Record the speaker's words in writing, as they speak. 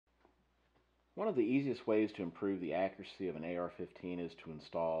One of the easiest ways to improve the accuracy of an AR-15 is to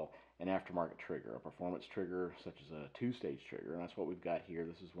install an aftermarket trigger, a performance trigger such as a two-stage trigger, and that's what we've got here.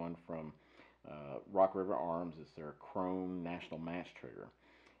 This is one from Rock River Arms. It's their Chrome National Match trigger.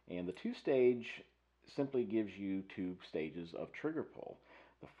 And the two-stage simply gives you two stages of trigger pull.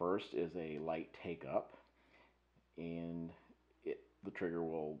 The first is a light take up, and the trigger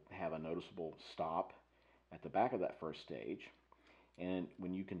will have a noticeable stop at the back of that first stage. And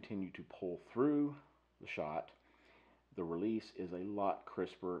when you continue to pull through the shot, the release is a lot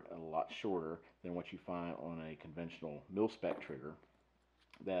crisper and a lot shorter than what you find on a conventional mil-spec trigger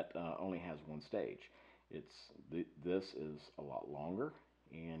that only has one stage. This is a lot longer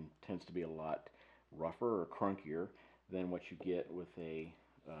and tends to be a lot rougher or crunkier than what you get with a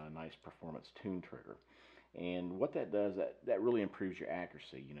nice performance tuned trigger. And what that does, that really improves your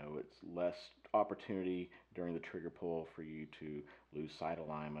accuracy. You know, it's less opportunity during the trigger pull for you to lose sight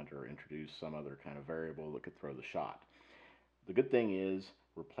alignment or introduce some other kind of variable that could throw the shot. The good thing is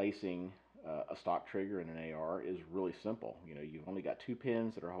replacing a stock trigger in an AR is really simple. You know, you've only got two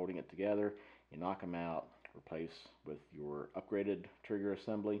pins that are holding it together. You knock them out, replace with your upgraded trigger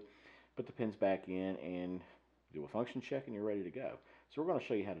assembly, put the pins back in, and do a function check, and you're ready to go. So we're going to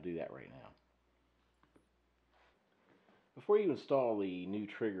show you how to do that right now. Before you install the new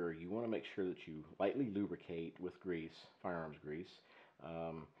trigger, you want to make sure that you lightly lubricate with grease, firearms grease,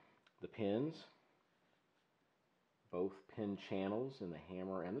 the pins, both pin channels in the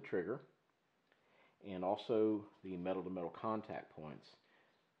hammer and the trigger, and also the metal-to-metal contact points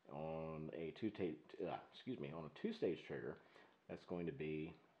on a two-stage trigger. That's going to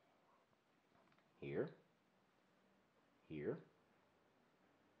be here, here,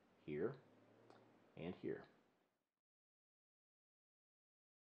 here, and here.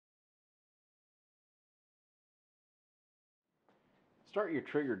 Start your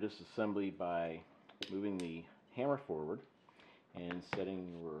trigger disassembly by moving the hammer forward and setting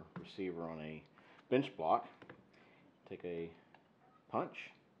your receiver on a bench block. Take a punch,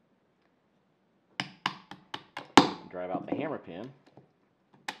 and drive out the hammer pin,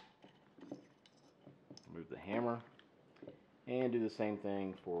 move the hammer, and do the same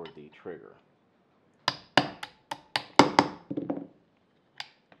thing for the trigger.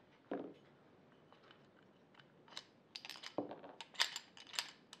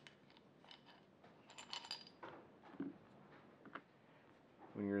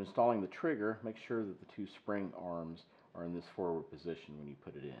 When you're installing the trigger, make sure that the two spring arms are in this forward position when you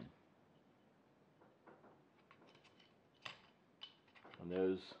put it in. And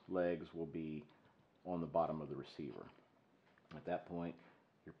those legs will be on the bottom of the receiver. At that point,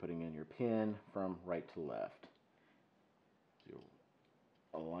 you're putting in your pin from right to left. So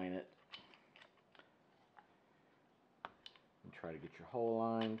you'll align it and try to get your hole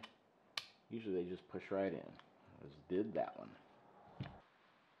aligned. Usually they just push right in. I just did that one.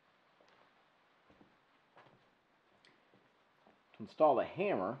 To install the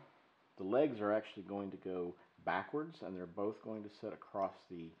hammer, the legs are actually going to go backwards, and they're both going to sit across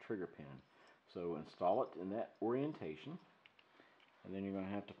the trigger pin. So install it in that orientation, and then you're going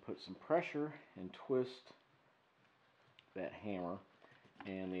to have to put some pressure and twist that hammer.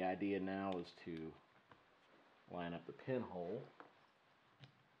 And the idea now is to line up the pinhole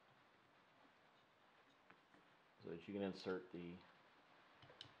so that you can insert the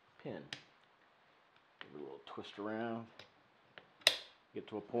pin. Give it a little twist around, get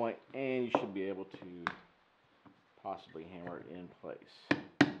to a point, and you should be able to possibly hammer it in place.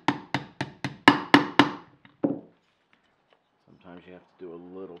 Sometimes you have to do a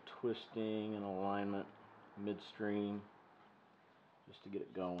little twisting and alignment midstream just to get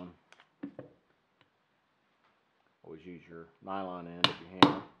it going. Always use your nylon end of your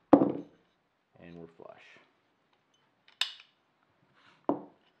hammer, and we're flush.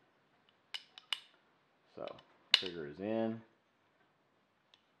 So, trigger is in.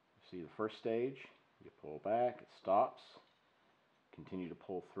 See the first stage, you pull back, it stops, continue to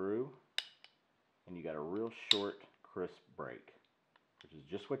pull through, and you got a real short, crisp break, which is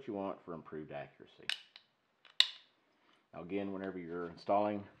just what you want for improved accuracy. Now again, whenever you're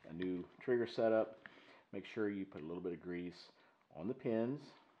installing a new trigger setup, make sure you put a little bit of grease on the pins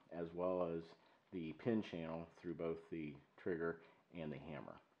as well as the pin channel through both the trigger and the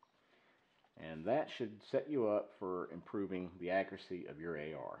hammer. And that should set you up for improving the accuracy of your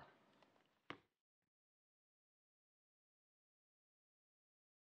AR.